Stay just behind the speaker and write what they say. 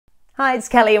Hi, it's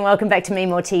Kelly and welcome back to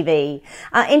MeMore TV.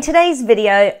 In today's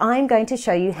video, I'm going to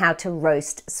show you how to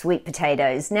roast sweet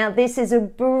potatoes. Now, this is a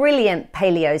brilliant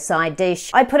paleo side dish.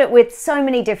 I put it with so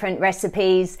many different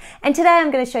recipes, and today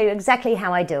I'm going to show you exactly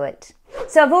how I do it.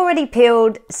 So I've already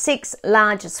peeled 6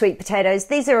 large sweet potatoes.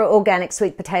 These are organic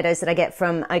sweet potatoes that I get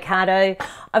from Ocado.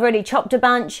 I've already chopped a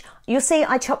bunch. You'll see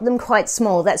I chop them quite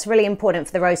small. That's really important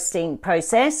for the roasting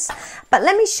process. But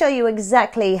let me show you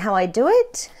exactly how I do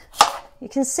it. You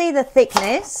can see the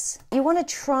thickness. You want to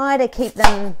try to keep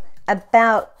them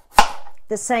about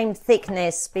the same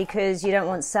thickness because you don't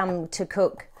want some to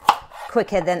cook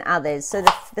quicker than others. So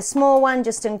the small one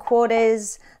just in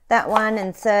quarters, that one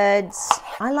in thirds.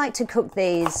 I like to cook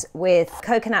these with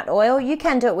coconut oil. You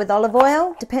can do it with olive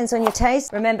oil, depends on your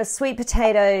taste. Remember, sweet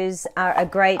potatoes are a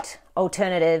great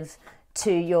alternative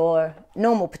to your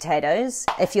normal potatoes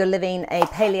if you're living a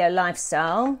paleo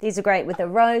lifestyle. These are great with a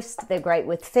roast, they're great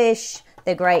with fish,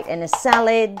 they're great in a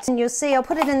salad. And you'll see I'll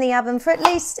put it in the oven for at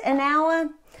least an hour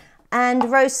and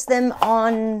roast them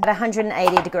on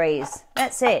 180 degrees.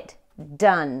 That's it.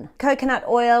 Done. Coconut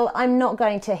oil, I'm not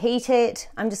going to heat it.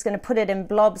 I'm just going to put it in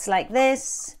blobs like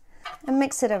this and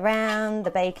mix it around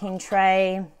the baking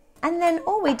tray. And then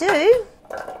all we do,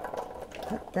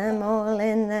 put them all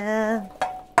in there.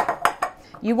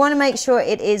 You want to make sure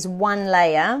it is one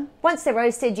layer. Once they're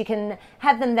roasted, you can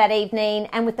have them that evening,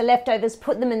 and with the leftovers,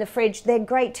 put them in the fridge. They're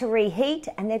great to reheat,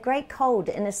 and they're great cold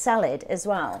in a salad as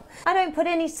well. I don't put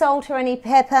any salt or any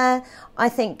pepper. I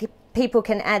think people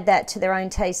can add that to their own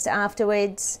taste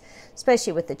afterwards,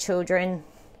 especially with the children.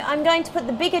 I'm going to put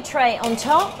the bigger tray on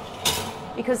top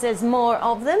because there's more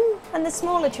of them, and the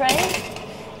smaller tray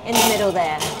in the middle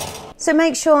there. So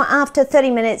make sure after 30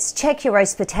 minutes, check your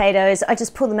roast potatoes. I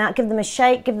just pull them out, give them a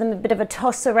shake, give them a bit of a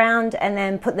toss around, and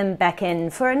then put them back in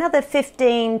for another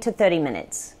 15 to 30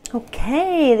 minutes.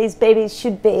 Okay, these babies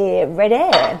should be ready.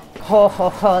 Ho, ho,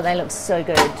 ho, they look so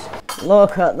good.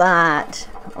 Look at that.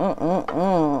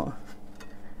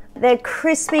 They're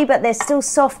crispy, but they're still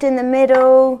soft in the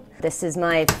middle. This is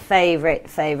my favorite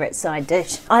side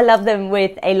dish. I love them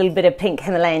with a little bit of pink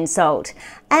Himalayan salt.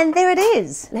 And there it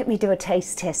is. Let me do a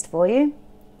taste test for you.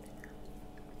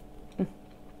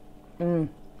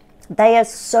 They are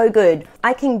so good.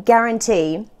 I can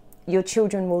guarantee your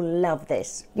children will love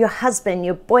this. Your husband,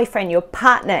 your boyfriend, your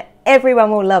partner, everyone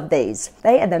will love these.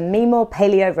 They are the MeMore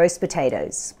Paleo roast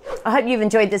potatoes. I hope you've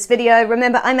enjoyed this video.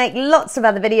 Remember, I make lots of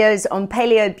other videos on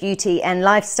paleo, beauty and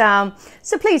lifestyle.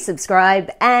 So please subscribe,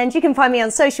 and you can find me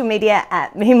on social media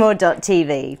at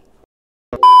memore.tv.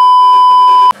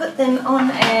 Put them on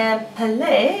a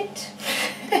palette.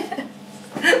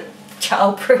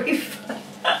 Childproof.